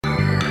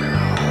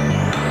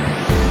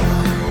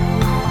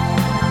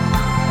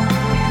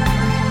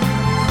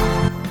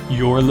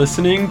You're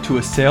listening to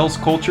a Sales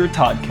Culture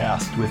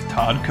Toddcast with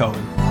Todd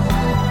Cohen.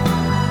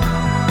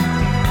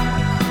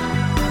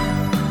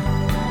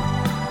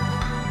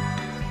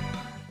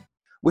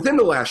 Within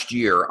the last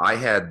year, I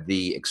had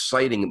the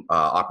exciting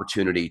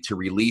opportunity to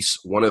release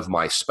one of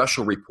my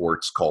special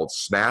reports called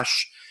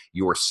Smash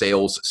Your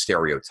Sales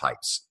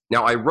Stereotypes.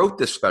 Now, I wrote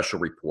this special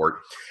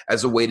report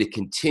as a way to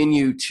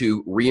continue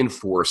to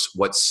reinforce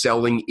what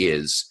selling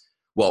is.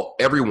 Well,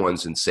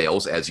 everyone's in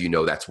sales, as you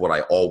know, that's what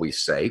I always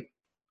say.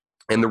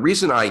 And the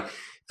reason I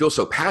feel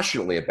so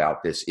passionately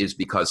about this is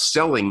because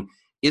selling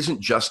isn't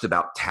just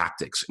about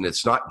tactics, and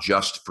it's not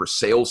just for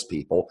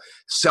salespeople.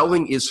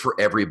 Selling is for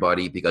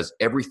everybody because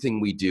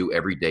everything we do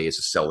every day is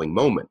a selling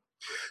moment.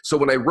 So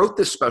when I wrote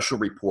this special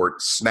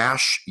report,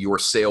 Smash Your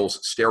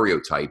Sales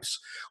Stereotypes,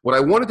 what I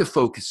wanted to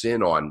focus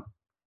in on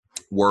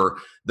were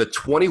the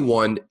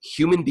 21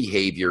 human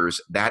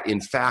behaviors that in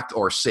fact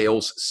are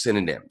sales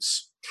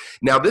synonyms.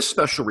 Now, this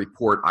special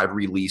report I've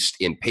released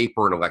in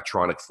paper and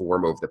electronic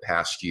form over the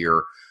past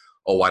year,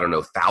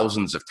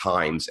 thousands of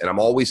times. And I'm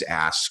always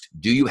asked,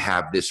 do you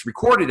have this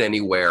recorded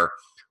anywhere?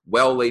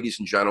 Well, ladies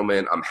and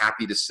gentlemen, I'm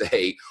happy to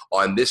say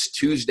on this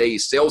Tuesday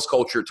Sales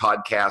Culture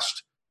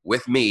Toddcast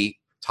with me,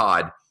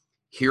 Todd,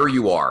 here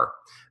you are.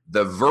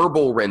 The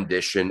verbal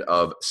rendition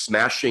of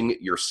Smashing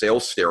Your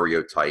Sales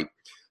Stereotype,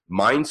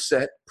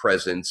 mindset,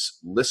 presence,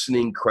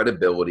 listening,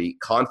 credibility,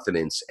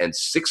 confidence, and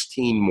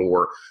 16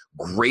 more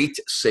great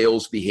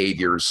sales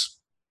behaviors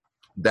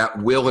that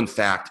will, in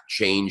fact,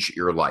 change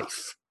your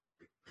life.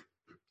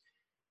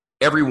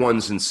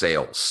 Everyone's in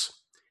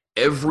sales.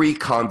 Every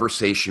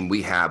conversation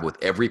we have with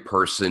every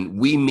person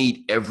we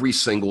meet every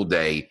single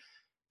day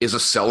is a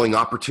selling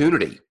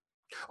opportunity.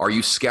 Are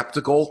you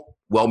skeptical?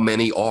 Well,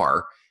 many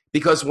are,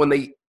 because when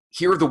they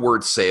hear the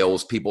word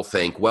sales, people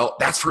think, well,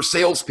 that's for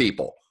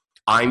salespeople.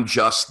 I'm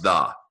just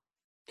the.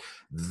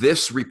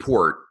 This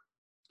report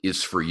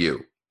is for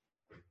you.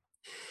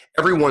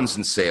 Everyone's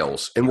in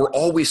sales, and we're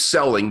always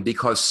selling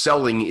because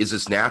selling is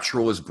as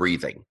natural as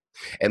breathing.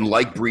 And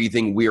like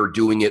breathing, we are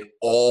doing it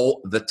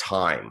all the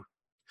time.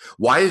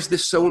 Why is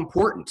this so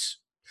important?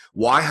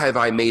 Why have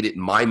I made it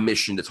my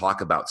mission to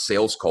talk about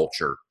sales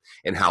culture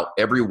and how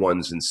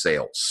everyone's in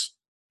sales?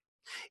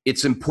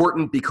 It's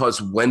important because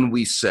when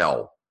we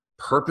sell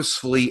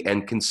purposefully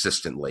and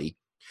consistently,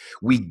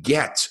 we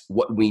get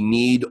what we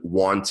need,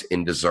 want,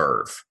 and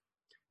deserve.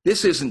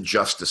 This isn't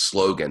just a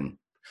slogan.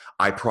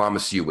 I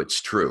promise you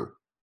it's true.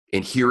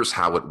 And here's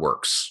how it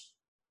works.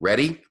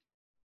 Ready?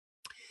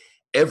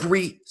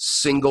 Every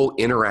single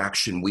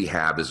interaction we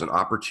have is an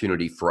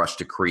opportunity for us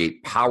to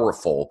create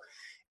powerful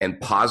and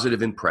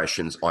positive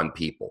impressions on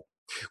people.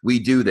 We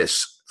do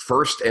this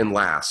first and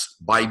last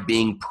by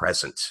being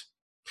present.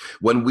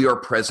 When we are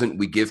present,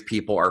 we give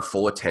people our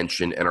full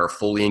attention and are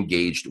fully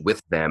engaged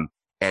with them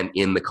and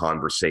in the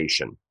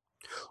conversation.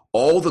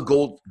 All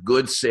the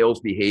good sales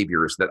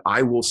behaviors that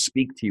I will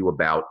speak to you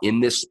about in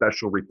this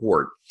special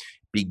report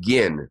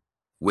begin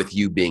with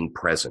you being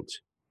present.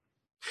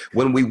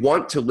 When we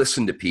want to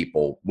listen to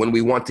people, when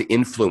we want to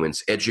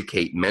influence,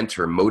 educate,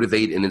 mentor,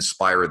 motivate, and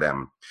inspire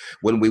them,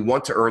 when we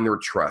want to earn their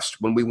trust,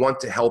 when we want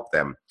to help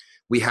them,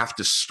 we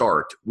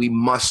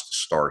must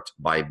start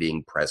by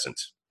being present.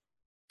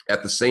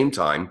 At the same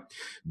time,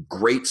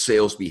 great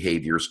sales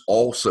behaviors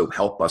also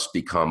help us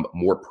become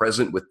more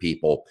present with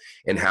people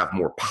and have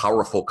more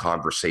powerful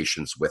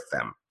conversations with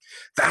them.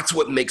 That's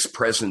what makes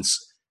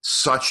presence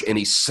such an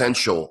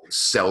essential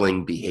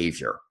selling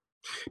behavior,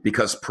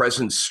 because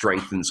presence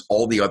strengthens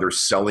all the other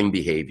selling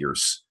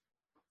behaviors,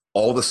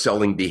 all the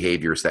selling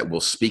behaviors that we'll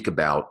speak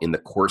about in the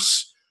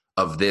course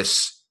of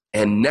this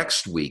and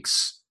next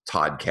week's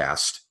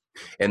Toddcast.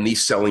 And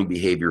these selling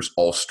behaviors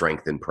all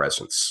strengthen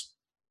presence.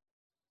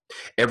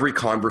 Every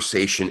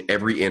conversation,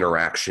 every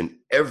interaction,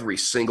 every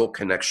single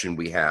connection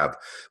we have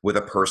with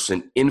a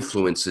person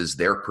influences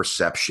their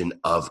perception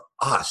of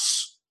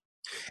us.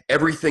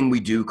 Everything we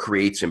do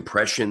creates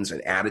impressions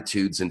and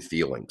attitudes and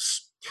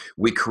feelings.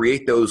 We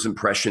create those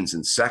impressions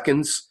in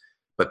seconds,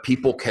 but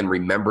people can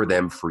remember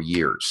them for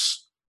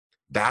years.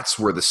 That's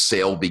where the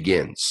sale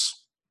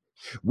begins.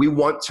 We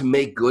want to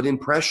make good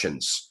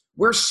impressions.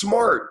 We're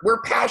smart.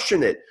 We're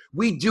passionate.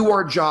 We do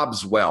our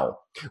jobs well.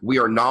 We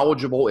are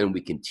knowledgeable and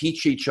we can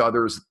teach each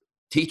other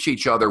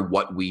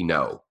what we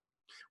know.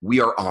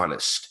 We are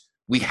honest.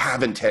 We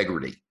have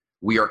integrity.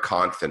 We are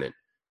confident.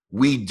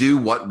 We do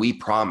what we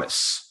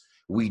promise.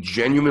 We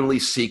genuinely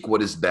seek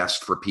what is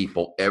best for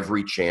people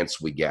every chance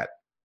we get.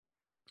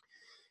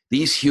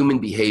 These human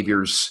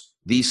behaviors,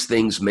 these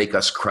things make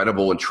us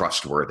credible and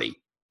trustworthy.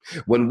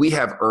 When we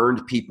have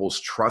earned people's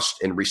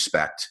trust and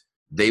respect,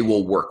 they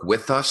will work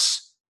with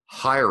us,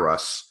 hire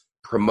us,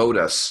 promote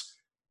us,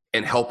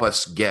 and help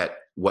us get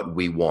what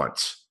we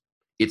want.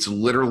 It's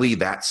literally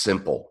that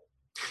simple.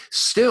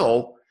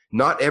 Still,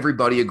 not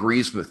everybody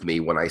agrees with me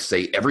when I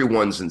say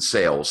everyone's in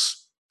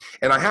sales.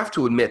 And I have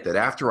to admit that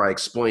after I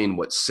explain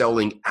what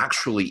selling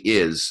actually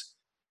is,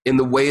 in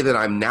the way that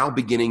I'm now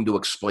beginning to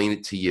explain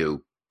it to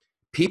you,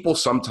 people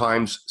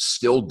sometimes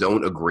still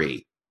don't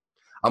agree.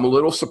 I'm a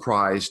little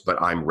surprised,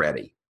 but I'm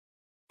ready.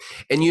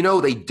 And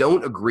they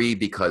don't agree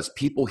because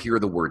people hear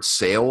the word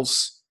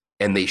sales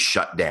and they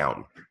shut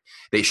down.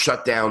 They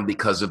shut down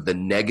because of the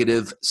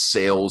negative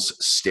sales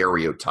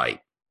stereotype.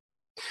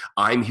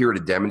 I'm here to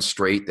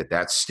demonstrate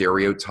that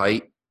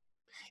stereotype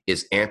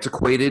is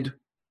antiquated,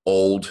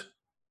 old,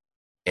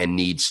 and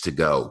needs to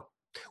go.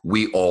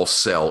 We all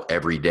sell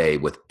every day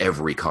with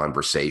every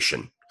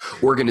conversation.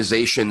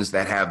 Organizations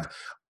that have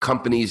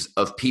companies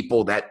of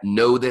people that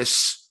know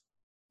this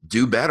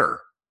do better.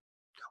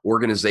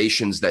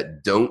 Organizations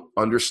that don't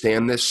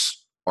understand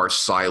this are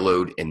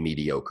siloed and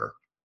mediocre.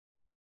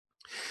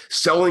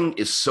 Selling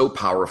is so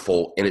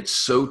powerful, and it's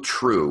so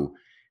true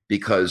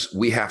because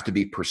we have to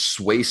be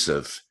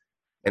persuasive.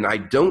 And I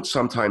don't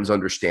sometimes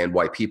understand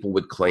why people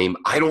would claim,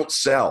 I don't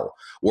sell,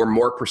 or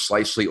more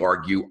precisely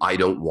argue, I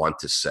don't want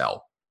to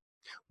sell.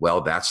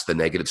 Well, that's the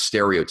negative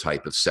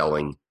stereotype of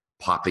selling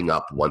popping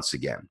up once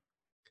again.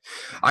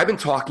 I've been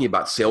talking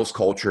about sales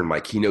culture in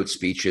my keynote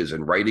speeches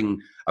and writing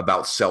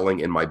about selling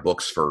in my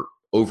books for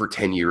over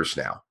 10 years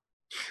now,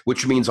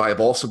 which means I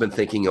have also been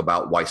thinking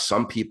about why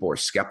some people are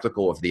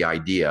skeptical of the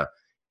idea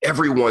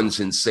everyone's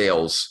in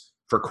sales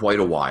for quite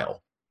a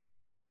while.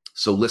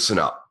 So listen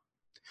up.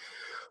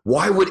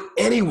 Why would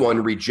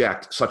anyone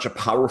reject such a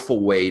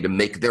powerful way to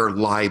make their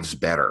lives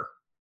better?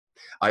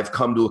 I've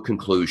come to a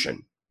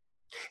conclusion,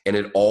 and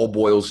it all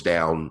boils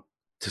down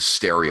to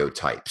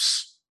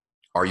stereotypes.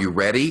 Are you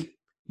ready?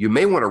 You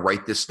may want to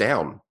write this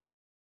down.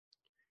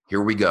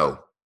 Here we go.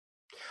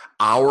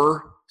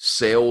 Our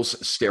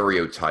sales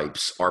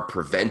stereotypes are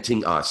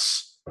preventing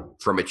us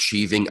from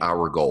achieving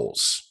our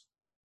goals.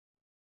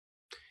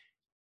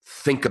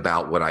 Think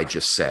about what I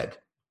just said.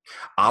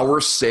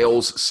 Our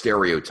sales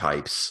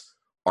stereotypes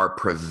are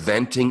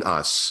preventing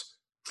us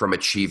from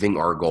achieving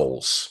our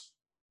goals.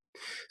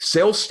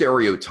 Sales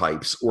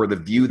stereotypes, or the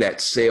view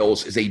that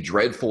sales is a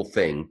dreadful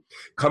thing,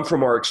 come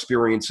from our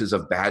experiences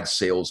of bad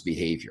sales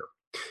behavior.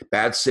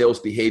 Bad sales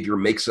behavior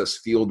makes us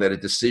feel that a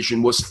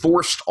decision was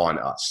forced on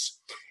us.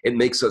 It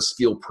makes us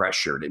feel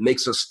pressured. It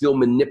makes us feel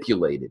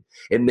manipulated.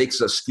 It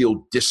makes us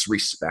feel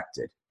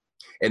disrespected.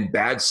 And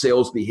bad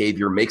sales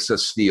behavior makes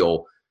us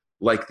feel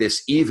like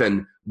this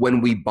even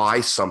when we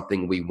buy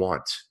something we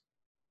want.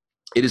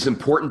 It is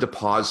important to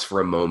pause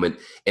for a moment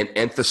and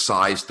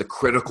emphasize the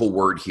critical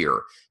word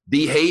here,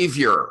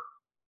 behavior.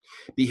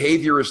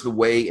 Behavior is the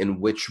way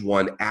in which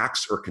one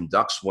acts or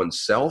conducts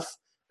oneself,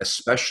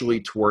 especially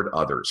toward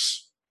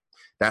others.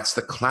 That's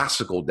the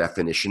classical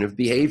definition of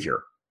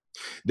behavior.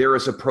 There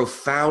is a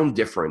profound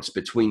difference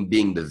between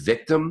being the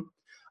victim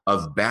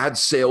of bad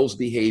sales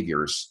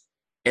behaviors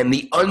and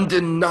the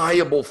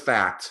undeniable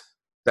fact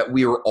that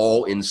we are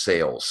all in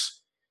sales.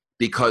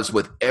 Because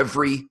with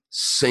every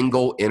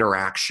single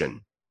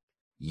interaction,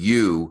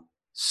 you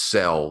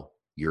sell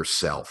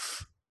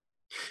yourself.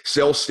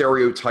 Sales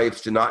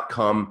stereotypes do not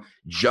come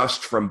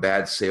just from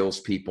bad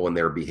salespeople and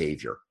their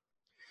behavior.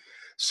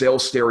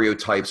 Sales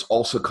stereotypes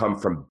also come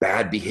from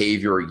bad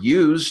behavior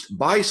used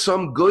by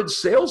some good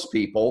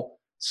salespeople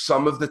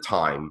some of the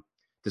time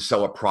to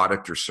sell a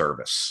product or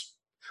service.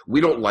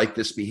 We don't like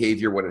this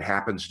behavior when it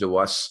happens to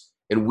us,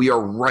 and we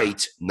are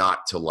right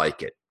not to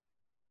like it.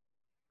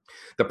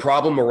 The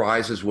problem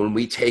arises when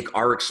we take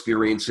our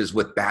experiences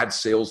with bad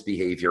sales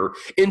behavior,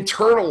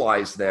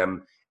 internalize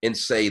them, and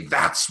say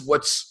that's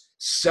what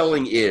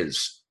selling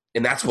is,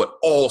 and that's what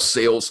all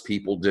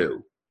salespeople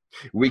do.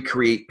 We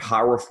create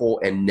powerful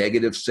and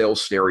negative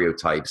sales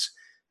stereotypes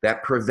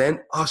that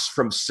prevent us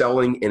from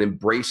selling and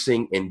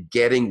embracing and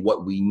getting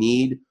what we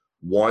need,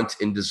 want,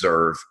 and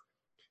deserve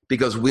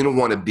because we don't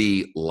want to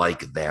be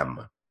like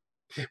them.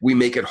 We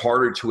make it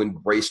harder to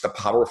embrace the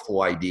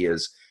powerful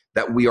ideas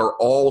that we are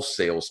all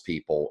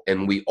salespeople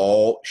and we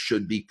all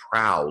should be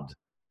proud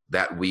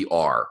that we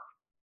are.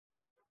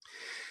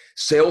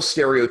 Sales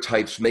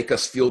stereotypes make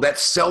us feel that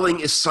selling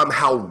is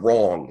somehow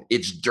wrong,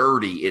 it's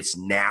dirty, it's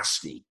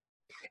nasty,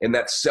 and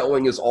that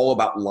selling is all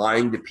about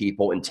lying to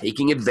people and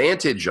taking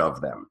advantage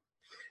of them.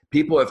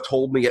 People have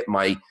told me at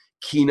my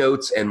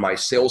keynotes and my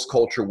sales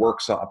culture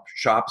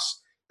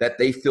workshops that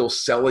they feel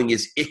selling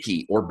is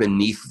icky or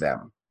beneath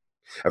them.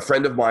 A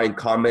friend of mine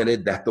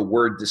commented that the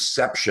word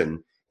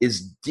deception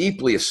is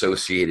deeply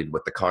associated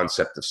with the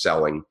concept of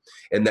selling,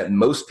 and that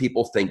most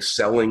people think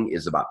selling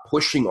is about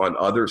pushing on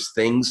others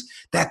things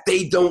that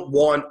they don't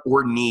want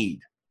or need.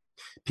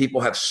 People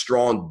have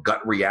strong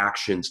gut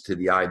reactions to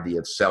the idea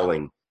of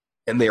selling,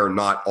 and they are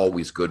not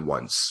always good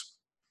ones.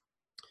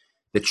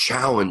 The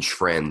challenge,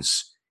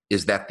 friends,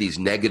 is that these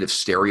negative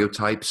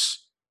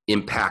stereotypes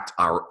impact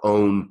our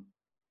own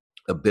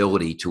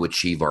ability to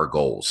achieve our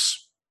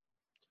goals.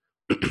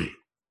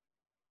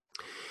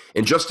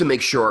 And just to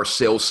make sure our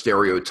sales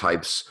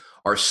stereotypes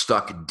are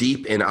stuck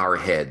deep in our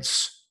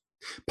heads,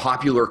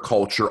 popular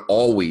culture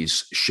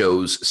always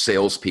shows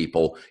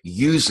salespeople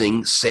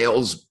using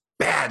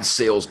bad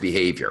sales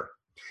behavior.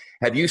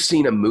 Have you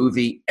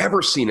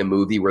ever seen a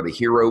movie where the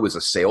hero is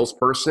a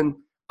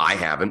salesperson? I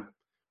haven't.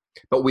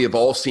 But we have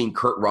all seen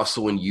Kurt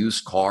Russell in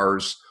Used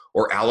Cars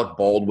or Alec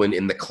Baldwin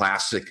in the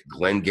classic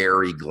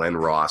Glengarry Glen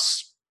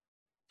Ross.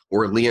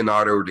 or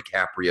Leonardo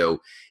DiCaprio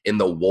in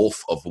The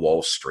Wolf of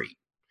Wall Street.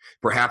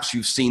 Perhaps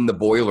you've seen The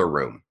Boiler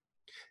Room.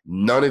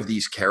 None of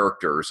these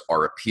characters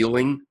are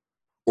appealing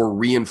or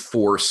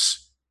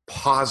reinforce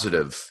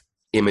positive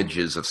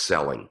images of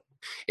selling.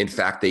 In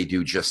fact, they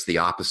do just the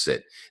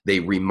opposite. They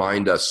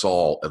remind us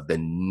all of the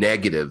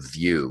negative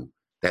view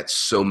that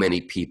so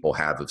many people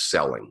have of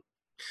selling.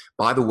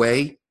 By the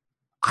way,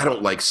 I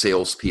don't like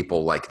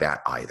salespeople like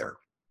that either.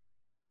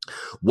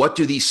 What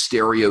do these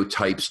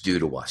stereotypes do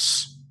to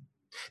us?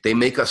 They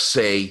make us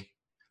say,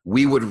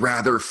 we would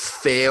rather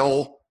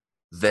fail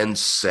than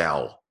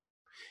sell.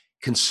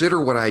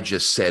 Consider what I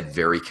just said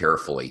very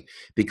carefully,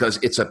 because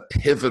it's a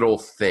pivotal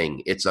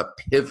thing. It's a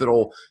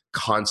pivotal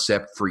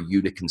concept for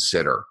you to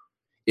consider.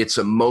 It's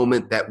a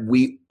moment that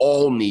we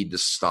all need to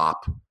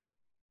stop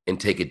and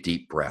take a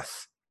deep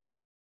breath.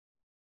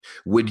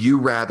 Would you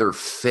rather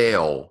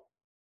fail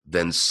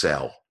than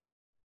sell?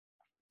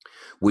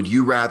 Would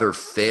you rather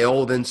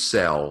fail than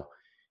sell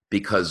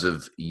because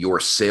of your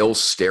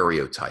sales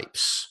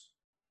stereotypes?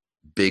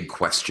 Big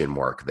question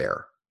mark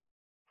there.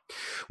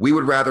 We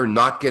would rather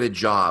not get a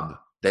job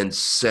than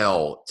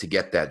sell to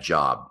get that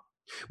job.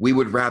 We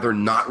would rather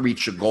not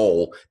reach a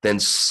goal than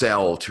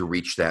sell to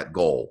reach that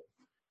goal.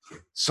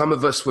 Some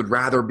of us would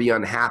rather be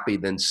unhappy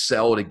than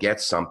sell to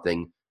get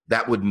something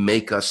that would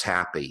make us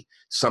happy,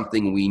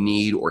 something we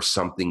need or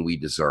something we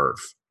deserve.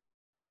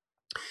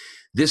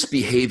 This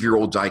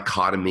behavioral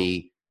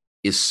dichotomy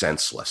is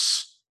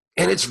senseless,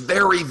 and it's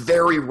very,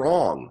 very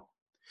wrong.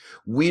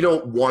 We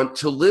don't want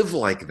to live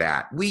like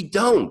that. We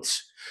don't.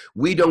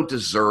 We don't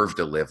deserve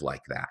to live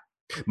like that.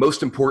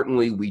 Most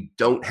importantly, we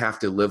don't have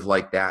to live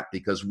like that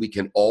because we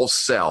can all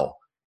sell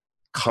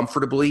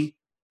comfortably,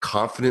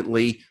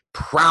 confidently,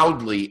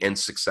 proudly, and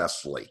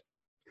successfully.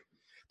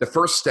 The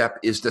first step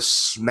is to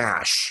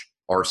smash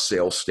our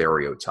sales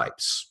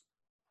stereotypes.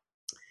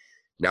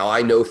 Now,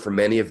 I know for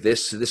many of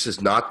this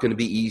is not going to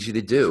be easy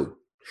to do.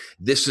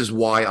 This is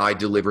why I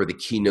deliver the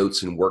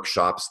keynotes and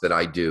workshops that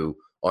I do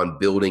on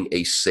building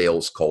a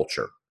sales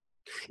culture.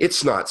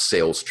 It's not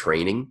sales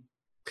training.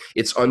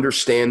 It's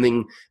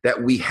understanding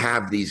that we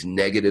have these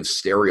negative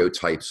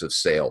stereotypes of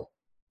sale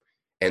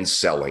and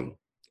selling,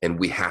 and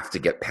we have to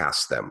get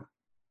past them.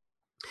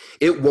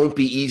 It won't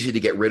be easy to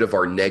get rid of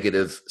our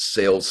negative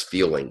sales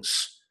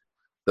feelings,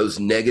 those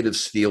negative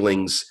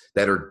feelings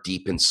that are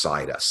deep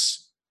inside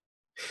us.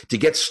 To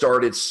get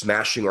started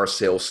smashing our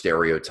sales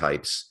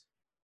stereotypes,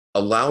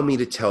 allow me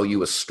to tell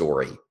you a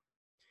story,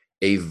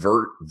 a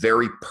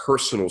very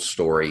personal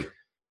story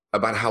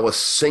about how a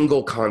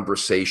single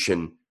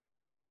conversation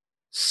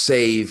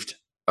saved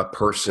a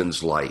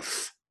person's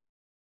life.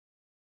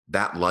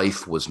 That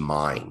life was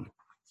mine.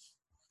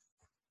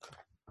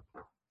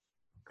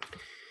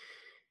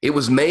 It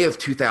was May of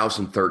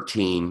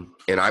 2013,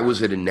 and I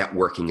was at a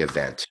networking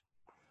event.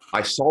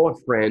 I saw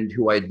a friend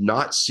who I had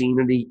not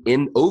seen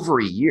in over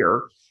a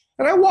year,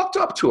 and I walked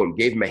up to him,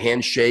 gave him a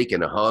handshake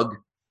and a hug,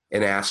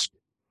 and asked,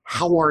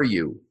 "How are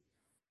you?"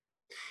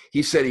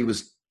 He said he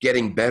was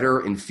getting better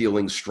and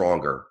feeling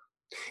stronger,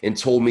 and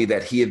told me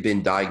that he had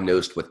been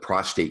diagnosed with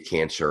prostate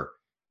cancer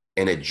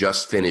and had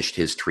just finished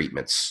his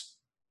treatments.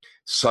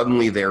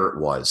 Suddenly there it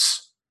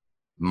was,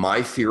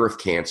 my fear of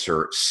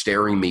cancer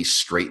staring me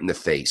straight in the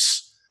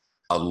face,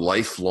 a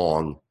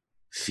lifelong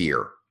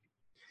fear.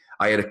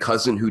 I had a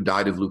cousin who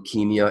died of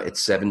leukemia at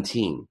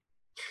 17.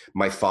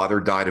 My father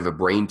died of a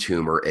brain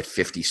tumor at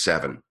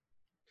 57.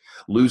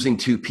 Losing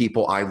two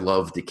people I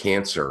loved to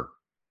cancer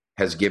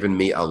has given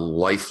me a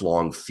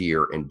lifelong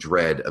fear and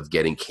dread of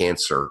getting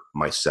cancer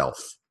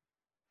myself.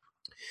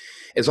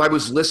 As I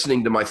was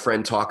listening to my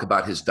friend talk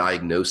about his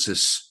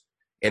diagnosis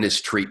and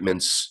his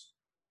treatments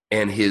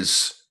and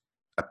his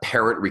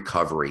apparent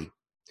recovery,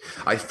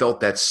 I felt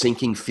that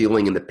sinking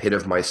feeling in the pit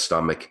of my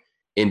stomach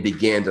and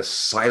began to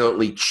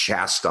silently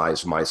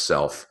chastise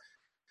myself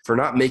for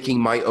not making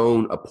my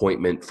own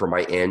appointment for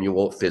my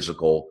annual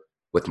physical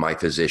with my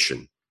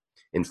physician.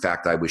 In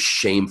fact, I was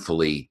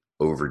shamefully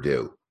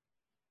overdue.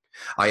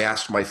 I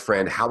asked my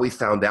friend how he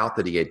found out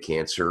that he had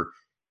cancer,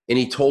 and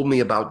he told me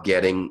about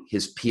getting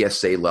his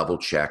PSA level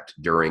checked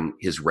during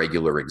his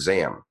regular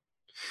exam.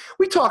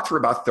 We talked for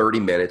about 30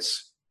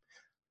 minutes.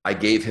 I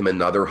gave him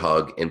another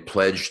hug and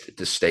pledged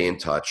to stay in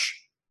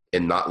touch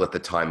and not let the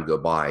time go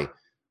by,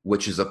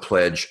 which is a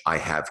pledge I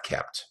have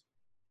kept.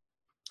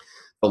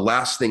 The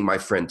last thing my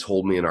friend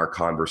told me in our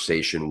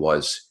conversation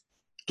was,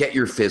 get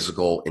your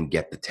physical and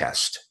get the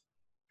test.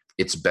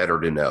 It's better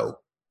to know.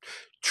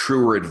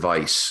 Truer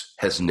advice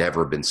has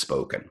never been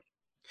spoken.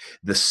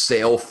 The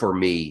sale for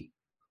me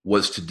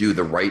was to do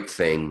the right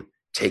thing,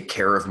 take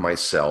care of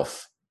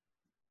myself.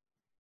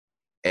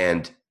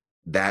 And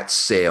that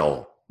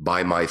sale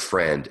by my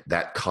friend,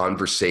 that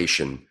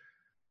conversation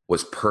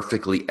was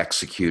perfectly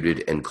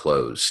executed and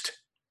closed.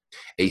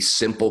 A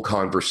simple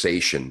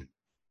conversation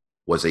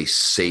was a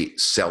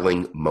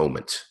selling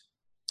moment.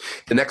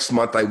 The next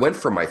month I went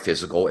for my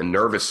physical and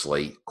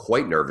nervously,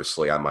 quite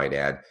nervously I might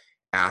add,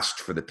 asked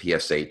for the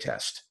PSA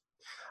test.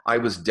 I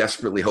was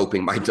desperately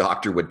hoping my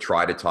doctor would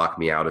try to talk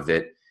me out of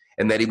it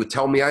and that he would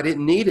tell me I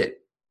didn't need it,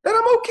 that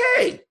I'm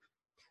okay.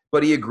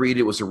 but he agreed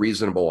it was a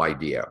reasonable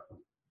idea.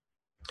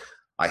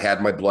 I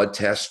had my blood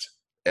test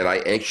and I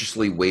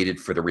anxiously waited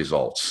for the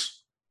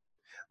results.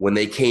 When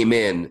they came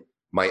in,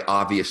 my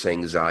obvious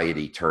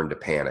anxiety turned to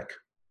panic.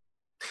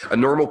 A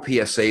normal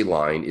PSA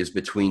line is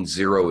between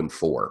 0 and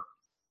 4.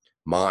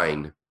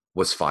 Mine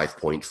was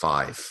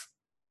 5.5.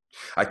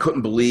 I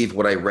couldn't believe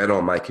what I read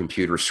on my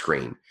computer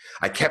screen.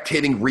 I kept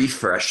hitting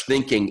refresh,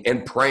 thinking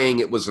and praying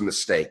it was a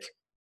mistake.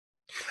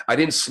 I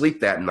didn't sleep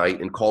that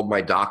night and called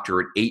my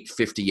doctor at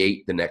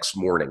 8:58 the next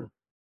morning.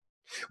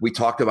 We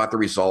talked about the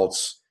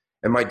results,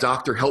 and my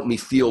doctor helped me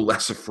feel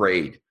less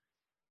afraid.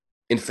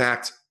 In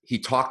fact, he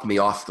talked me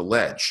off the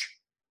ledge.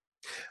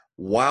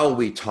 While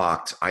we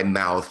talked, I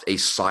mouthed a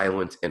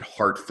silent and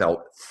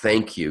heartfelt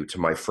thank you to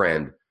my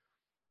friend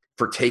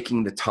for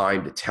taking the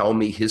time to tell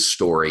me his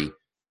story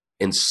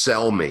and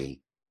sell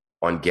me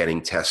on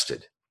getting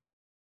tested.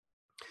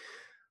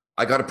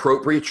 I got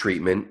appropriate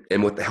treatment,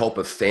 and with the help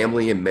of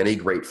family and many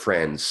great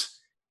friends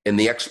and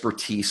the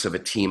expertise of a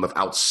team of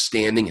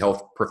outstanding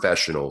health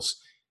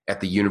professionals at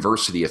the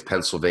University of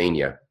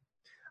Pennsylvania,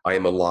 I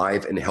am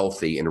alive and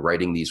healthy and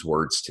writing these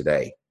words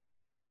today.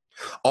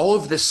 All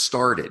of this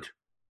started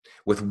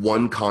with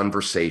one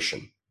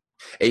conversation,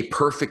 a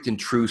perfect and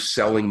true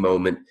selling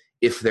moment,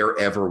 if there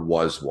ever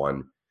was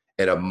one,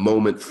 and a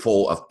moment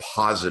full of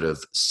positive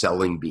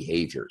selling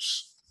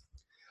behaviors.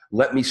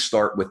 Let me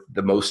start with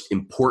the most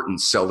important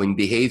selling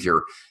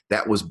behavior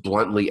that was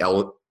bluntly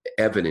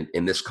evident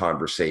in this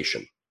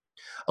conversation.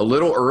 A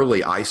little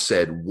early, I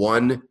said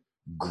one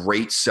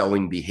great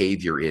selling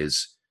behavior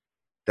is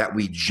that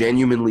we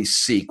genuinely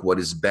seek what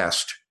is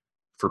best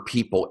for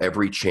people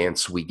every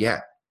chance we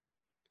get.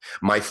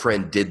 My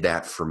friend did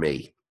that for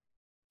me.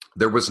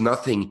 There was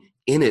nothing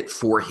in it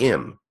for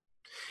him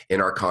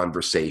in our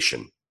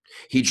conversation.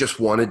 He just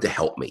wanted to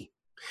help me.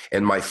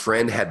 And my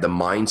friend had the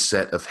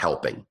mindset of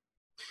helping.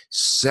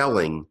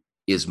 Selling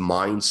is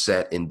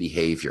mindset and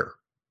behavior,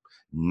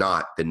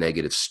 not the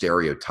negative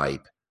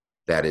stereotype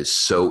that is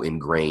so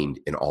ingrained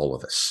in all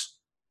of us.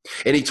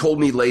 And he told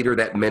me later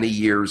that many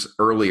years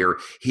earlier,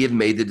 he had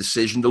made the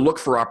decision to look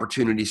for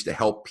opportunities to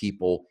help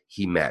people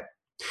he met.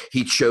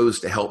 He chose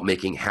to help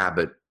making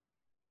habit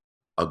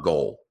a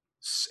goal,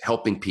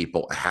 helping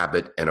people a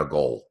habit and a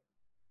goal.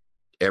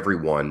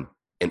 Everyone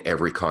and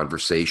every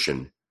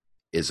conversation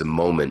is a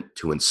moment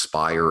to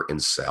inspire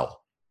and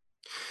sell.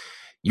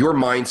 Your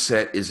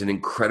mindset is an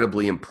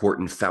incredibly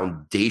important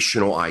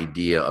foundational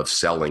idea of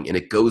selling, and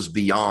it goes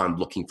beyond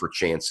looking for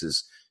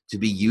chances to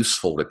be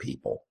useful to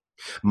people.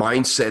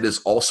 Mindset is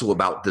also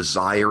about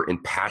desire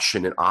and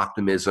passion and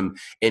optimism,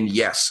 and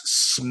yes,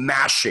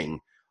 smashing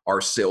our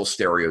sales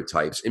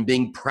stereotypes and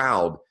being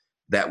proud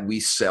that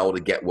we sell to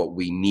get what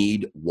we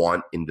need,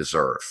 want, and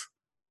deserve.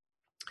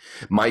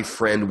 My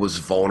friend was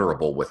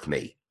vulnerable with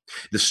me.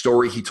 The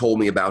story he told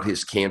me about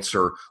his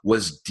cancer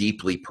was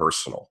deeply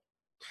personal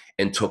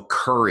and took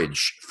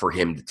courage for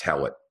him to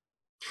tell it.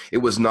 It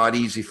was not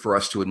easy for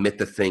us to admit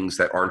the things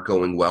that aren't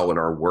going well in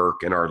our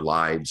work and our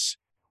lives.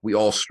 We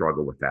all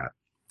struggle with that.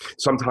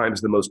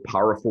 Sometimes the most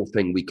powerful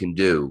thing we can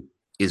do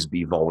is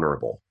be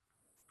vulnerable.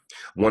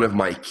 One of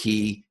my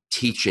key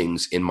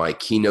teachings in my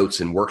keynotes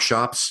and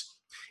workshops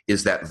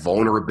is that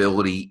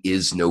vulnerability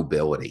is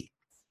nobility.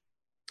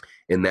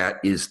 And that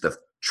is the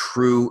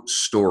true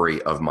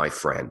story of my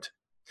friend.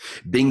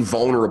 Being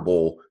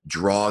vulnerable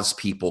draws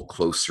people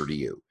closer to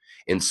you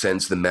and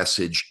sends the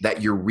message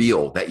that you're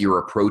real, that you're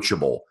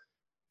approachable,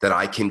 that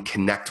I can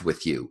connect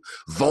with you.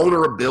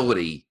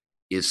 Vulnerability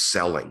is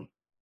selling.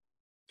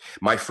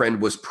 My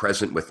friend was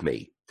present with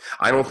me.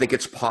 I don't think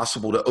it's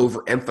possible to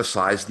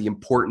overemphasize the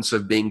importance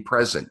of being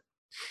present.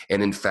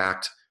 And in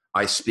fact,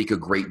 I speak a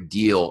great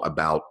deal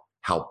about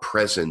how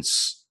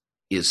presence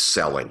is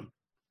selling.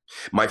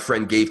 My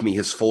friend gave me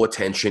his full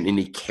attention and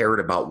he cared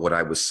about what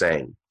I was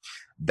saying.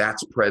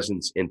 That's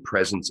presence, and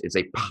presence is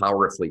a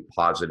powerfully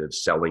positive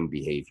selling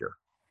behavior.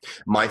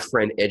 My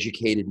friend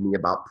educated me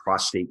about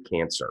prostate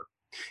cancer.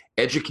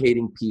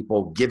 Educating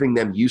people, giving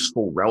them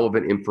useful,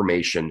 relevant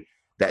information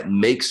that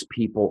makes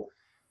people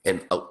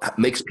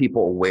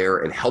aware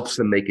and helps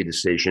them make a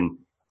decision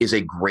is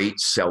a great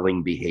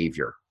selling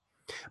behavior.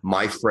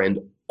 My friend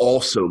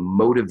also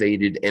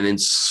motivated and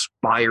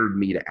inspired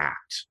me to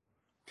act.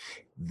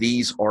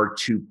 These are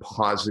two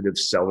positive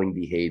selling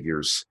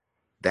behaviors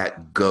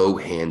that go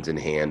hand in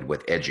hand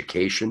with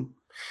education,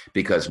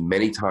 because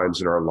many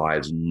times in our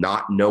lives,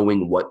 not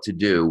knowing what to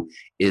do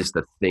is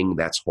the thing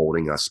that's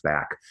holding us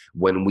back.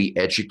 When we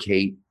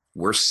educate,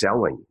 we're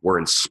selling, we're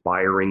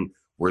inspiring,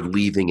 we're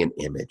leaving an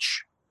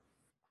image.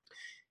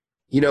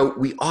 You know,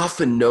 we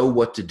often know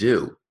what to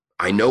do.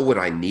 I know what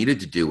I needed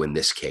to do in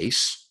this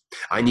case.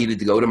 I needed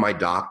to go to my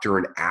doctor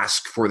and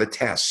ask for the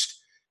test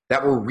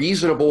that were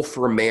reasonable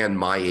for a man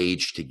my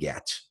age to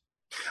get.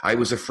 I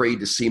was afraid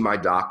to see my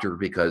doctor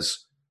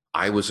because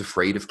I was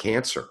afraid of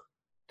cancer.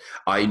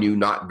 I knew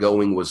not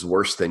going was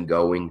worse than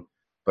going,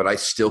 but I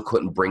still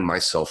couldn't bring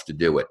myself to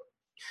do it.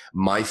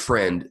 My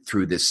friend,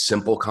 through this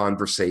simple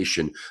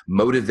conversation,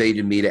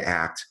 motivated me to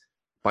act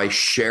by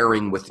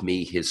sharing with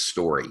me his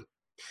story.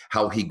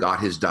 how he got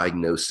his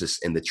diagnosis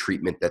and the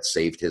treatment that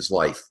saved his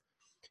life.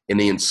 And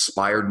he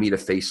inspired me to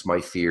face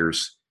my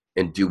fears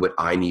and do what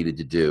I needed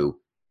to do,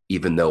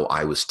 even though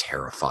I was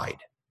terrified.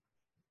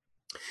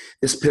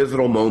 This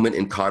pivotal moment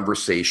in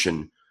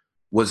conversation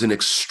was an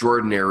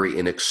extraordinary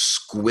and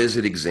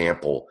exquisite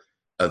example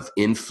of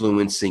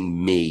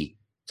influencing me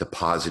to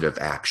positive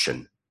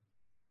action,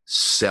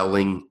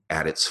 selling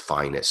at its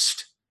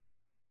finest.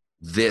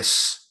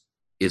 This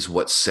is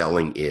what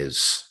selling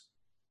is.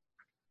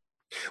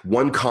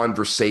 One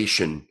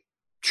conversation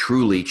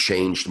truly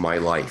changed my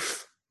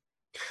life.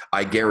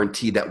 I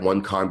guarantee that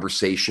one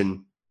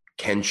conversation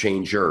can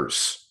change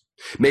yours.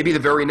 Maybe the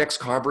very next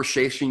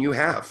conversation you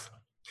have.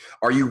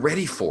 Are you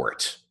ready for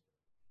it?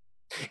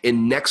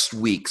 In next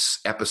week's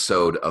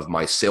episode of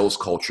my Sales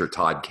Culture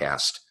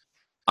Toddcast,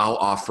 I'll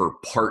offer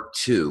part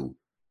 2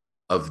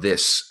 of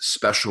this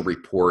special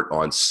report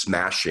on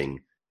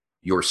smashing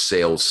your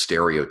sales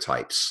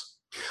stereotypes.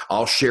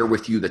 I'll share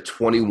with you the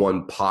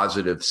 21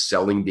 positive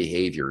selling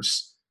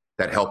behaviors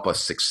that help us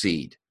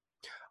succeed.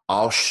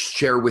 I'll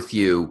share with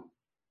you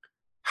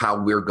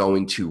how we're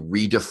going to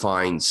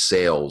redefine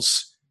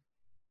sales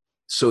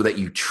so that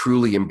you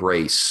truly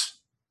embrace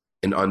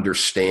and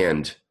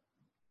understand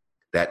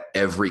that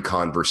every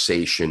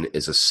conversation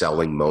is a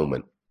selling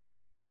moment.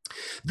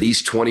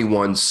 These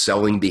 21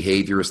 selling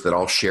behaviors that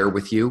I'll share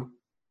with you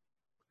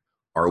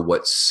are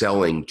what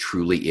selling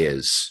truly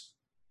is,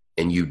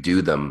 and you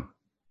do them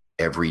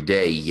every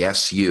day.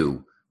 Yes,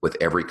 you, with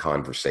every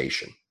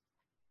conversation.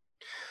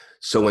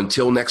 So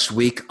until next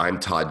week, I'm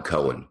Todd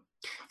Cohen.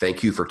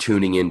 Thank you for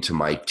tuning in to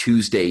my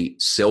Tuesday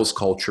Sales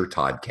Culture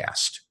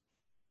Toddcast.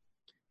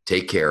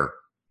 Take care.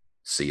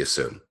 See you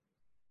soon.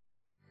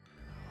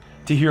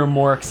 To hear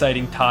more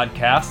exciting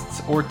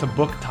Toddcasts or to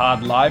book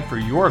Todd Live for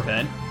your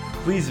event,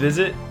 please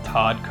visit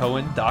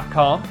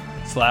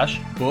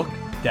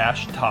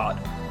toddcohen.com/book-todd.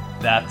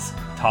 That's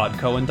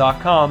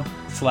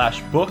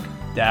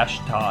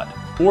toddcohen.com/book-todd,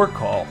 or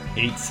call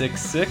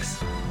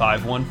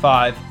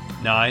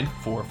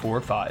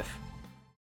 866-515-9445.